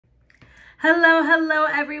Hello, hello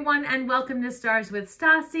everyone, and welcome to Stars with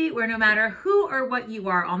Stasi, where no matter who or what you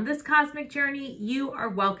are on this cosmic journey, you are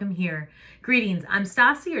welcome here. Greetings, I'm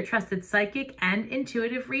Stasi, your trusted psychic and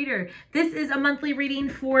intuitive reader. This is a monthly reading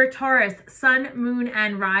for Taurus, Sun, Moon,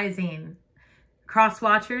 and Rising. Cross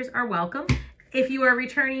watchers are welcome. If you are a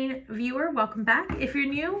returning viewer, welcome back. If you're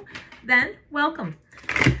new, then welcome.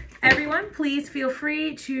 Everyone, please feel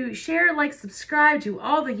free to share, like, subscribe, do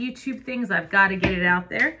all the YouTube things. I've got to get it out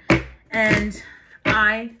there. And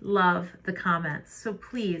I love the comments, so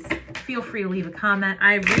please feel free to leave a comment.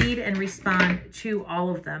 I read and respond to all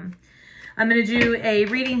of them. I'm going to do a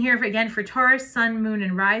reading here again for Taurus, Sun, Moon,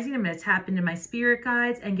 and Rising. I'm going to tap into my spirit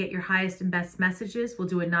guides and get your highest and best messages. We'll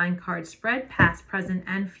do a 9-card spread, past, present,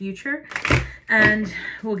 and future. And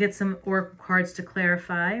we'll get some oracle cards to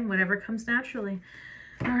clarify whatever comes naturally.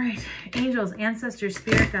 All right, angels, ancestors,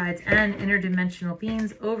 spirit guides, and interdimensional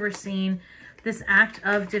beings overseeing this act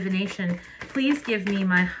of divination, please give me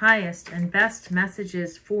my highest and best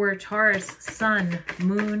messages for Taurus, Sun,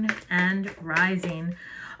 Moon, and Rising.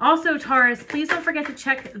 Also, Taurus, please don't forget to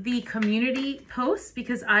check the community posts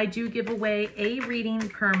because I do give away a reading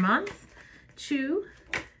per month to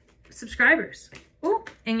subscribers. Oh,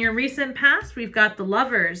 in your recent past, we've got the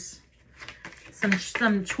Lovers.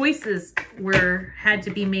 Some choices had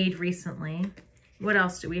to be made recently. What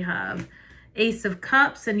else do we have? Ace of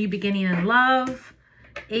Cups, a new beginning in love.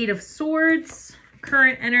 8 of Swords,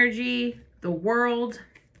 current energy, the World.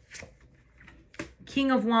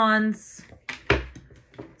 King of Wands,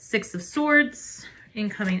 6 of Swords,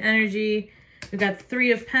 incoming energy. We've got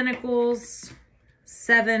 3 of Pentacles,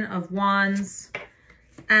 7 of Wands,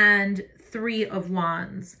 and 3 of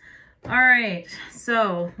Wands. All right,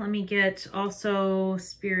 so let me get also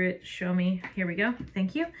Spirit, show me. Here we go.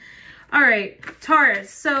 Thank you. All right, Taurus,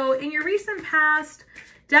 so in your recent past,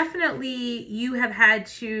 definitely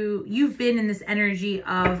you've been in this energy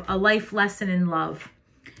of a life lesson in love.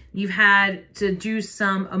 You've had to do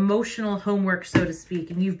some emotional homework, so to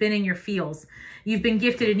speak, and you've been in your feels. You've been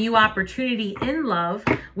gifted a new opportunity in love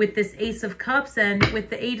with this Ace of Cups, and with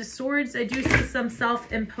the 8 of Swords, I do see some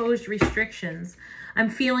self-imposed restrictions. I'm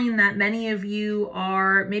feeling that many of you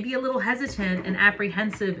are maybe a little hesitant and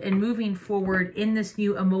apprehensive in moving forward in this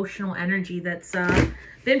new emotional energy that's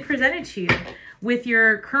been presented to you. With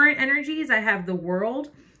your current energies, I have the World.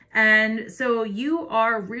 And so you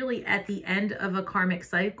are really at the end of a karmic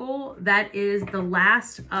cycle. That is the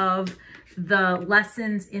last of the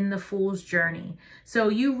lessons in the Fool's journey. So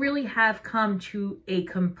you really have come to a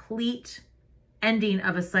complete ending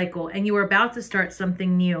of a cycle, and you are about to start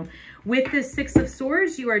something new. With this 6 of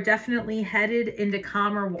Swords, you are definitely headed into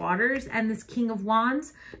calmer waters, and this King of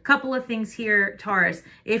Wands. Couple of things here, Taurus.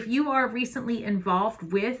 If you are recently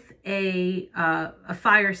involved with a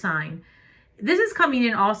fire sign, this is coming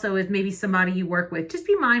in also as maybe somebody you work with. Just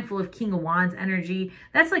be mindful of King of Wands energy.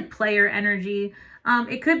 That's like player energy.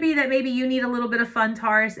 It could be that maybe you need a little bit of fun,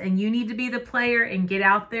 Taurus, and you need to be the player and get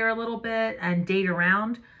out there a little bit and date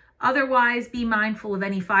around. Otherwise, be mindful of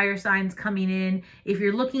any fire signs coming in. If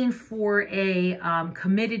you're looking for a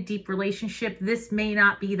committed, deep relationship, this may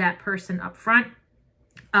not be that person up front.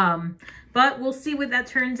 But we'll see what that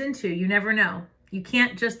turns into. You never know. You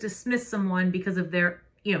can't just dismiss someone because of their,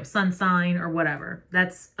 sun sign or whatever.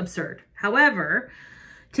 That's absurd. However,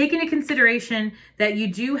 take into consideration that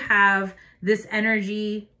you do have this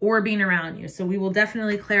energy orbiting around you. So we will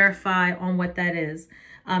definitely clarify on what that is.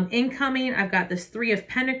 Incoming, I've got this 3 of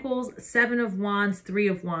Pentacles, 7 of Wands, 3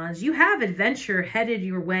 of Wands. You have adventure headed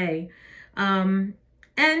your way. And,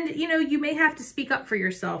 you may have to speak up for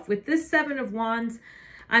yourself. With this 7 of Wands,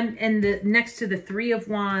 next to the 3 of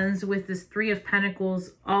Wands, with this 3 of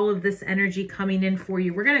Pentacles, all of this energy coming in for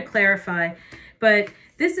you. We're going to clarify, but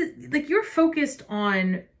this is like you're focused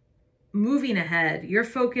on moving ahead. You're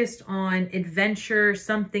focused on adventure,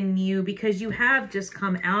 something new, because you have just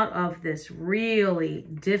come out of this really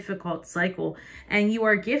difficult cycle, and you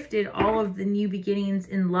are gifted all of the new beginnings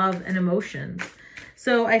in love and emotions.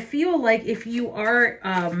 So I feel like if you are,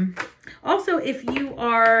 if you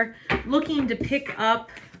are looking to pick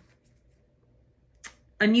up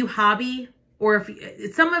a new hobby, or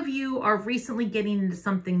if some of you are recently getting into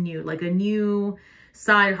something new, like a new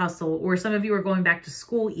side hustle, or some of you are going back to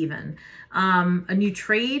school even, a new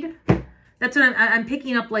trade, that's what I'm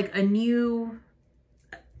picking up, like a new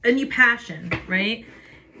passion, right?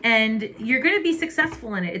 And you're going to be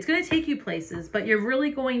successful in it. It's going to take you places, but you're really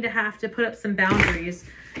going to have to put up some boundaries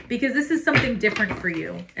because this is something different for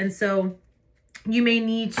you. And so you may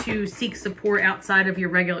need to seek support outside of your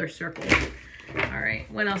regular circle. All right,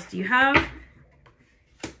 what else do you have?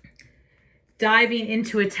 diving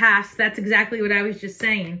into a task. That's exactly what I was just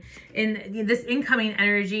saying. In this incoming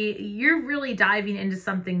energy, you're really diving into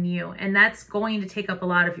something new, and that's going to take up a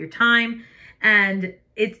lot of your time, and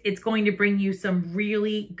it's going to bring you some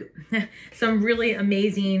really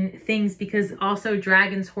amazing things, because also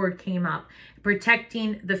Dragon's Horde came up,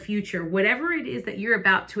 protecting the future. Whatever it is that you're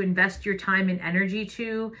about to invest your time and energy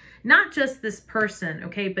to, not just this person,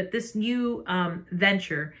 okay, but this new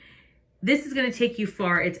venture. This is going to take you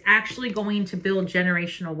far. It's actually going to build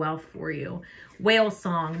generational wealth for you. Whale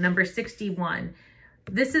Song, number 61.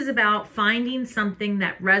 This is about finding something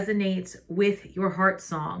that resonates with your heart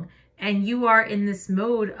song. And you are in this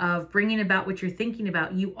mode of bringing about what you're thinking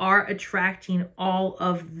about. You are attracting all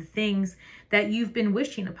of the things that you've been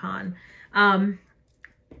wishing upon.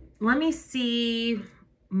 Let me see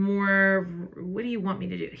more. What do you want me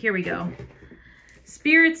to do? Here we go.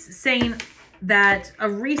 Spirit's saying that a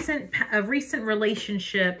recent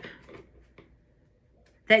relationship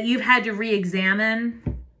that you've had to re-examine.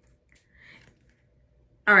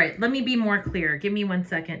 All right, let me be more clear. Give me 1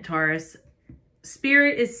 second, Taurus.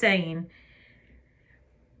 Spirit is saying,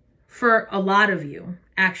 for a lot of you,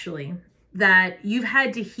 actually, that you've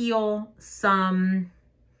had to heal some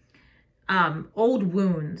old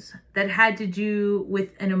wounds that had to do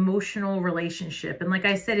with an emotional relationship. And like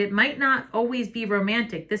I said, it might not always be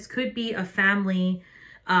romantic. This could be a family,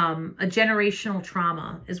 a generational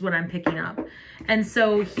trauma is what I'm picking up. And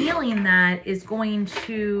so healing that is going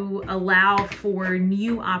to allow for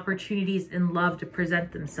new opportunities in love to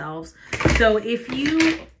present themselves. So if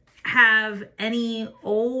you have any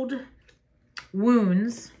old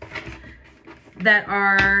wounds that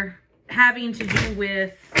are having to do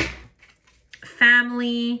with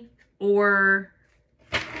family or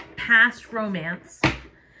past romance,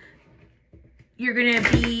 you're going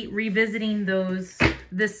to be revisiting those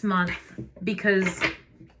this month, because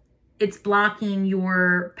it's blocking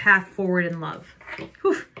your path forward in love.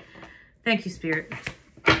 Whew. Thank you, Spirit.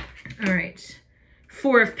 All right.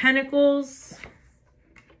 4 of Pentacles,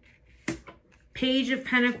 Page of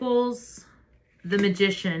Pentacles, the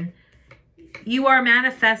Magician. You are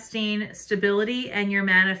manifesting stability, and you're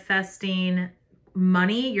manifesting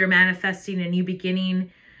money. You're manifesting a new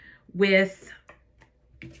beginning with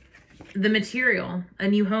the material, a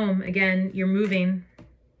new home. Again, you're moving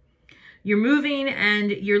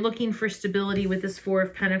and you're looking for stability with this 4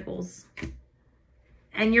 of Pentacles,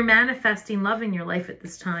 and you're manifesting love in your life at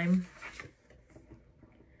this time.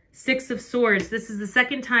 6 of Swords. This is the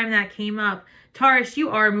second time that came up. Taurus, you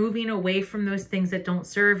are moving away from those things that don't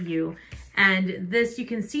serve you. And this, you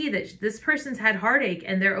can see that this person's had heartache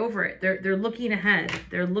and they're over it. They're looking ahead.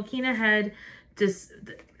 They're looking ahead. Just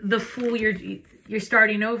the Fool, you're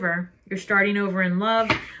starting over. You're starting over in love.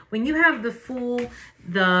 When you have the Fool,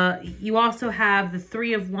 you also have the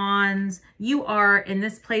 3 of Wands. You are in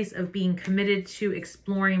this place of being committed to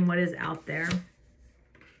exploring what is out there.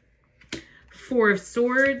 4 of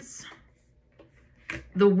Swords.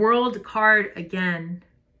 The World card again.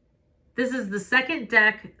 This is the second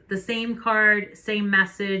deck, the same card, same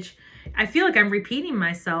message. I feel like I'm repeating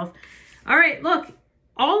myself. All right, look,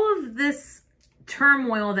 all of this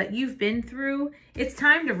turmoil that you've been through, it's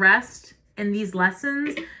time to rest in these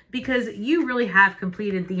lessons, because you really have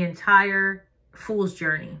completed the entire Fool's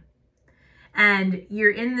journey. And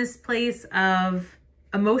you're in this place of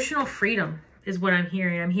emotional freedom is what I'm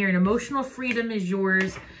hearing. I'm hearing emotional freedom is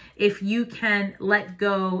yours if you can let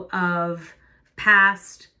go of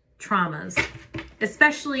past traumas,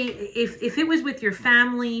 especially if it was with your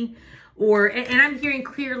family, or, and I'm hearing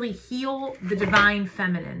clearly, heal the divine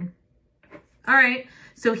feminine. All right,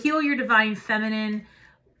 so heal your divine feminine.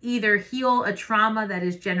 Either heal a trauma that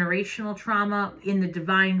is generational trauma in the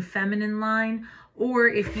divine feminine line, or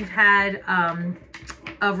if you've had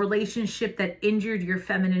a relationship that injured your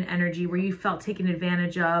feminine energy, where you felt taken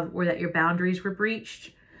advantage of, or that your boundaries were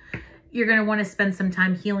breached, you're going to want to spend some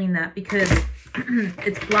time healing that, because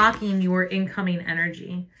it's blocking your incoming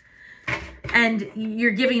energy. And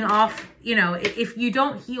you're giving off, you know, if you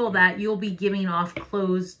don't heal that, you'll be giving off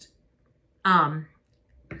closed,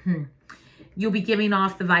 you'll be giving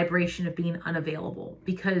off the vibration of being unavailable,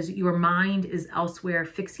 because your mind is elsewhere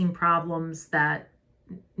fixing problems that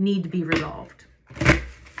need to be resolved.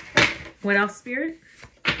 What else, Spirit?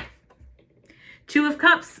 2 of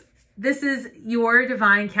Cups. This is your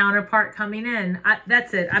divine counterpart coming in.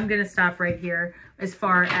 That's it. I'm going to stop right here as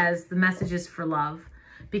far as the messages for love,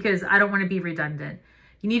 because I don't want to be redundant.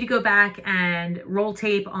 You need to go back and roll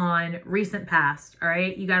tape on recent past, all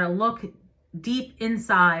right? You got to look deep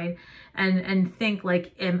inside and think,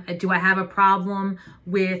 like, do I have a problem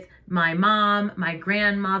with my mom, my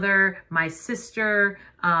grandmother, my sister,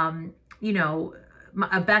 you know,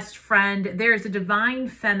 a best friend. There's a divine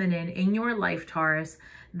feminine in your life, Taurus,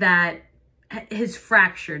 that is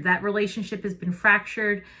fractured. That relationship has been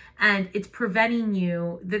fractured, and it's preventing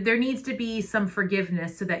you. That there needs to be some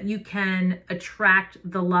forgiveness so that you can attract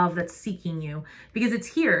the love that's seeking you, because it's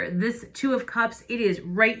here. This Two of Cups, it is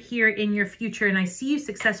right here in your future, and I see you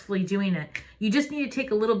successfully doing it. You just need to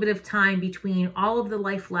take a little bit of time between all of the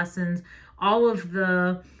life lessons, all of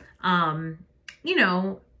the, you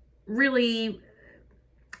know, really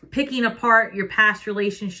picking apart your past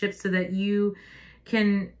relationships so that you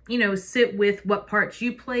can, you know, sit with what parts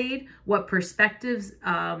you played, what perspectives,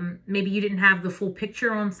 maybe you didn't have the full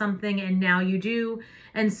picture on something and now you do.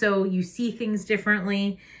 And so you see things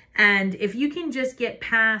differently. And if you can just get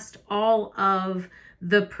past all of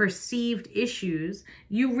the perceived issues,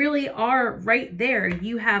 you really are right there.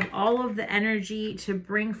 You have all of the energy to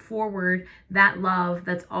bring forward that love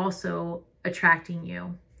that's also attracting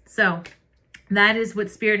you. So that is what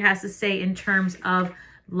Spirit has to say in terms of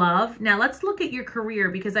love. Now let's look at your career,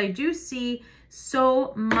 because I do see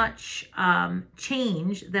so much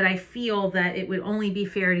change that I feel that it would only be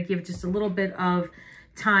fair to give just a little bit of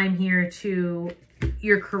time here to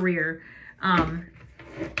your career.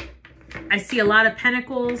 I see a lot of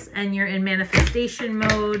pentacles and you're in manifestation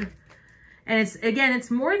mode. And it's, again,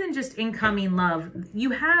 it's more than just incoming love.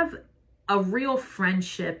 You have a real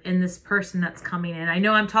friendship in this person that's coming in. I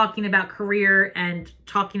know I'm talking about career and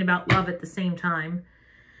talking about love at the same time.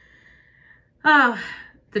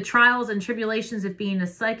 The trials and tribulations of being a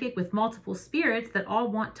psychic with multiple spirits that all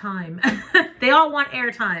want time. They all want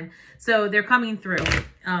airtime. So they're coming through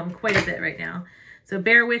quite a bit right now. So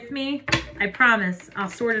bear with me. I promise I'll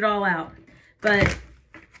sort it all out. But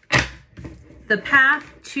the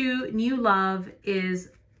path to new love is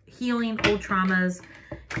healing old traumas,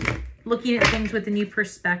 looking at things with a new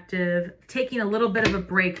perspective, taking a little bit of a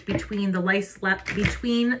break between the life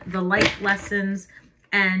lessons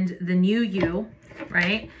and the new you,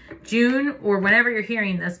 right? June, or whenever you're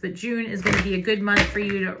hearing this, but June is going to be a good month for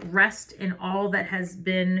you to rest in all that has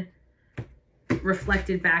been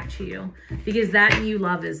reflected back to you, because that new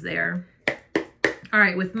love is there. All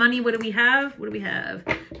right, with money, what do we have? What do we have?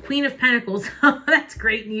 Queen of Pentacles. That's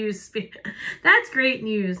great news. That's great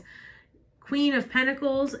news. Queen of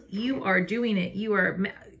Pentacles, you are doing it. You are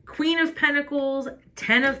Queen of Pentacles,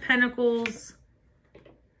 10 of Pentacles.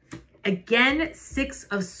 Again, 6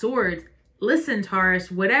 of Swords. Listen, Taurus,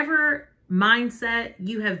 whatever mindset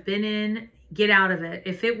you have been in, get out of it.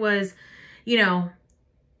 If it was, you know,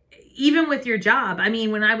 even with your job. I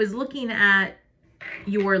mean, when I was looking at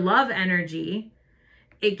your love energy,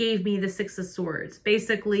 it gave me the 6 of Swords.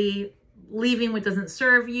 Basically, leaving what doesn't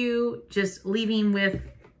serve you, just leaving with,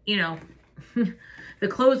 you know, the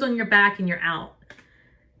clothes on your back and you're out.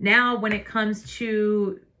 Now, when it comes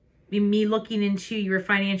to me looking into your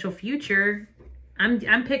financial future,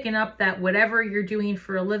 I'm picking up that whatever you're doing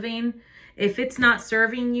for a living, if it's not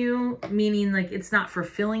serving you, meaning like it's not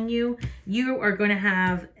fulfilling you, you are going to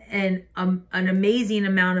have an amazing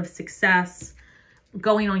amount of success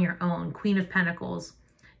going on your own. Queen of Pentacles.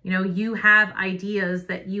 You know, you have ideas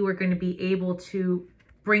that you are going to be able to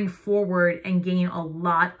bring forward and gain a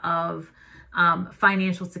lot of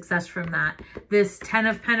financial success from that. This 10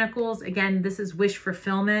 of Pentacles, again, this is wish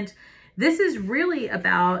fulfillment. This is really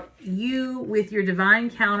about you with your divine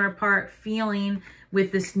counterpart feeling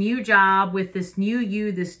with this new job, with this new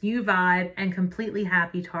you, this new vibe, and completely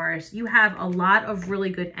happy, Taurus. You have a lot of really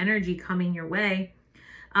good energy coming your way.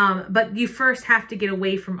 But you first have to get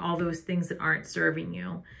away from all those things that aren't serving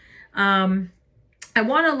you. I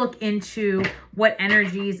want to look into what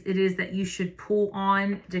energies it is that you should pull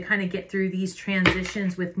on to kind of get through these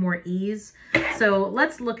transitions with more ease. So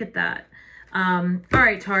let's look at that. All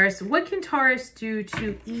right, Taurus, what can Taurus do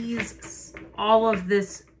to ease all of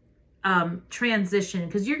this transition?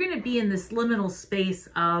 Because you're going to be in this liminal space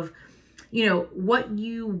of, you know, what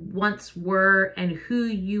you once were and who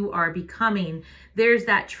you are becoming. There's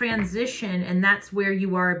that transition, and that's where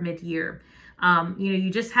you are mid-year. You know, you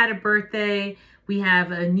just had a birthday. We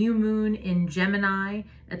have a new moon in Gemini.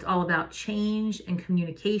 It's all about change and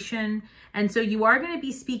communication. And so you are going to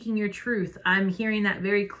be speaking your truth. I'm hearing that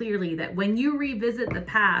very clearly, that when you revisit the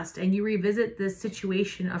past and you revisit this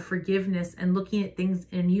situation of forgiveness and looking at things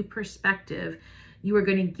in a new perspective, you are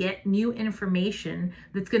going to get new information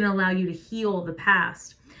that's going to allow you to heal the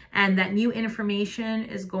past. And that new information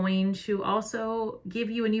is going to also give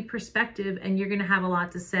you a new perspective, and you're going to have a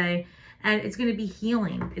lot to say. And it's going to be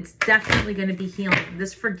healing. It's definitely going to be healing.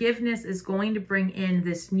 This forgiveness is going to bring in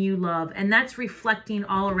this new love. And that's reflecting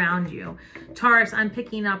all around you. Taurus, I'm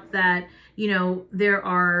picking up that, you know, there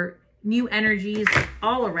are new energies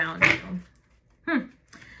all around you.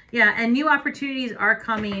 Yeah, and new opportunities are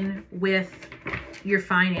coming with your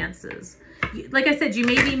finances. Like I said, you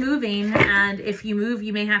may be moving, and if you move,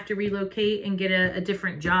 you may have to relocate and get a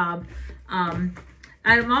different job.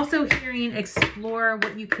 I'm also hearing explore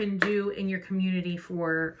what you can do in your community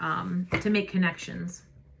for to make connections.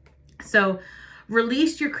 So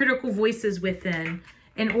release your critical voices within.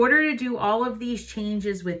 In order to do all of these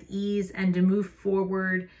changes with ease and to move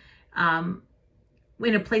forward in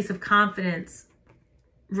a place of confidence,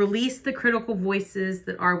 release the critical voices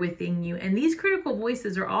that are within you. And these critical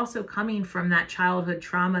voices are also coming from that childhood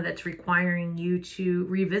trauma that's requiring you to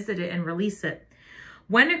revisit it and release it.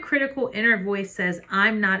 When a critical inner voice says,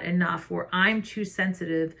 I'm not enough, or I'm too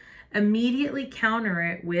sensitive, immediately counter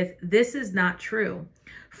it with, this is not true.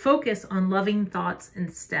 Focus on loving thoughts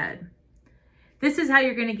instead. This is how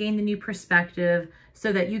you're going to gain the new perspective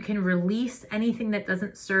so that you can release anything that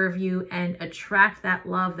doesn't serve you and attract that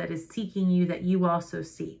love that is seeking you, that you also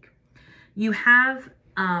seek. You have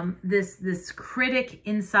this critic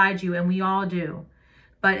inside you, and we all do.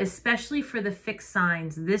 But especially for the fixed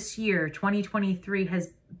signs, this year, 2023,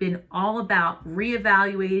 has been all about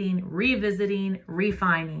reevaluating, revisiting,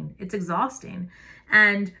 refining. It's exhausting.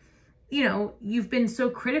 And, you know, you've been so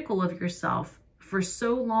critical of yourself for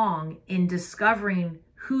so long in discovering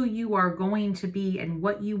who you are going to be and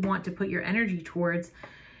what you want to put your energy towards.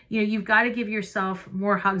 You know, you've got to give yourself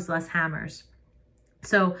more hugs, less hammers.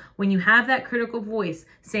 So when you have that critical voice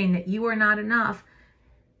saying that you are not enough,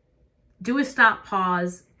 do a stop,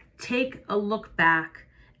 pause, take a look back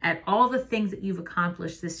at all the things that you've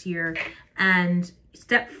accomplished this year and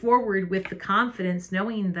step forward with the confidence,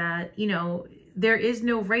 knowing that, you know, there is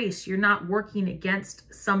no race. You're not working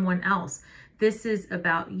against someone else. This is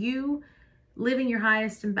about you living your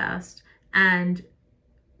highest and best and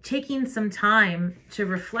taking some time to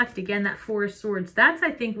reflect. Again, that Four of Swords, that's,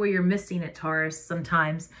 I think, where you're missing it, Taurus,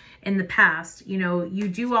 sometimes in the past. You know, you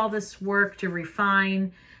do all this work to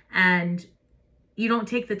refine and you don't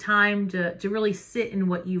take the time to really sit in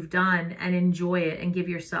what you've done and enjoy it and give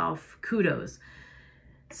yourself kudos.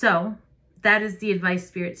 So that is the advice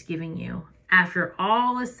Spirit's giving you. After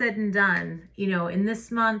all is said and done, you know, in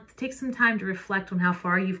this month, take some time to reflect on how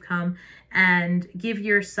far you've come and give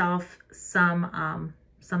yourself some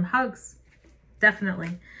hugs.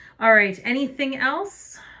 Definitely. All right. Anything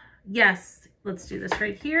else? Yes. Let's do this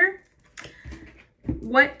right here.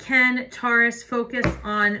 What can Taurus focus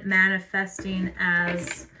on manifesting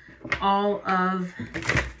as all of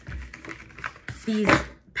these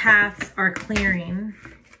paths are clearing?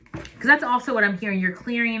 Because that's also what I'm hearing. You're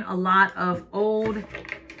clearing a lot of old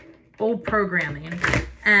programming.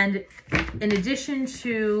 And in addition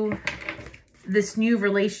to this new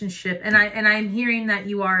relationship, and I'm hearing that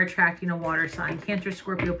you are attracting a water sign, Cancer,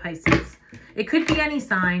 Scorpio, Pisces. It could be any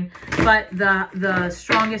sign, but the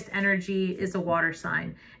strongest energy is a water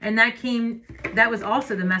sign. And that was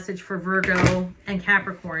also the message for Virgo and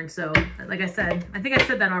Capricorn. So like I said, I think I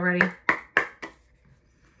said that already.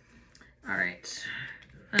 All right.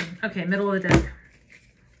 Okay, middle of the deck.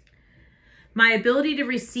 My ability to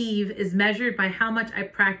receive is measured by how much I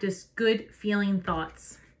practice good feeling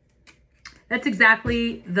thoughts. That's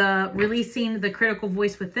exactly the releasing the critical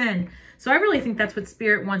voice within. So I really think that's what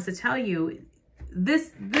Spirit wants to tell you.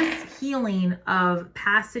 This healing of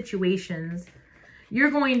past situations,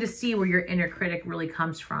 you're going to see where your inner critic really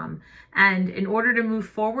comes from. And in order to move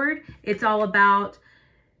forward, it's all about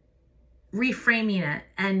reframing it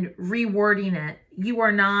and rewording it. You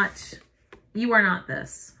are not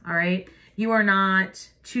this, all right? You are not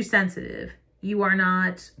too sensitive. You are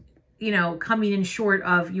not, you know, coming in short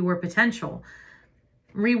of your potential.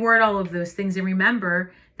 Reword all of those things and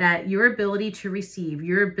remember that your ability to receive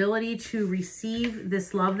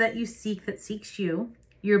this love that you seek, that seeks you,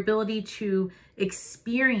 your ability to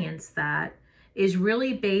experience that is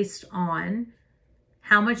really based on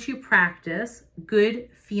how much you practice good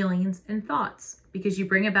feelings and thoughts, because you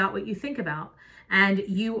bring about what you think about. And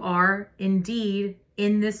you are indeed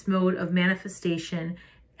in this mode of manifestation,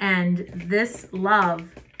 and this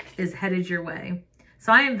love is headed your way.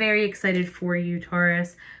 So I am very excited for you,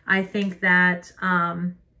 Taurus. I think that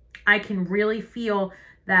I can really feel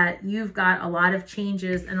that you've got a lot of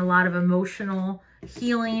changes and a lot of emotional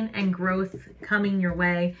healing and growth coming your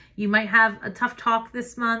way. You might have a tough talk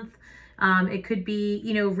this month. It could be,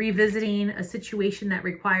 you know, revisiting a situation that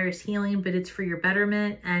requires healing, but it's for your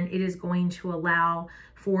betterment, and it is going to allow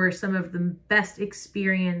for some of the best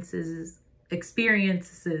experiences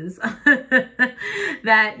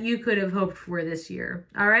that you could have hoped for this year.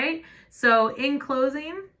 All right. So in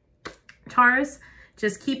closing, Taurus,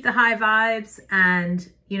 just keep the high vibes and,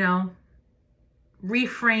 you know,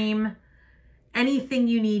 reframe anything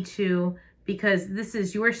you need to, because this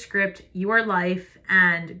is your script, your life,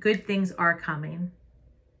 and good things are coming.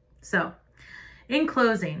 So, in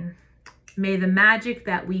closing, may the magic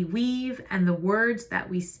that we weave and the words that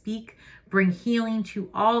we speak bring healing to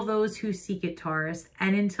all those who seek it, Taurus.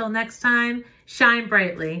 And until next time, shine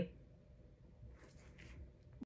brightly.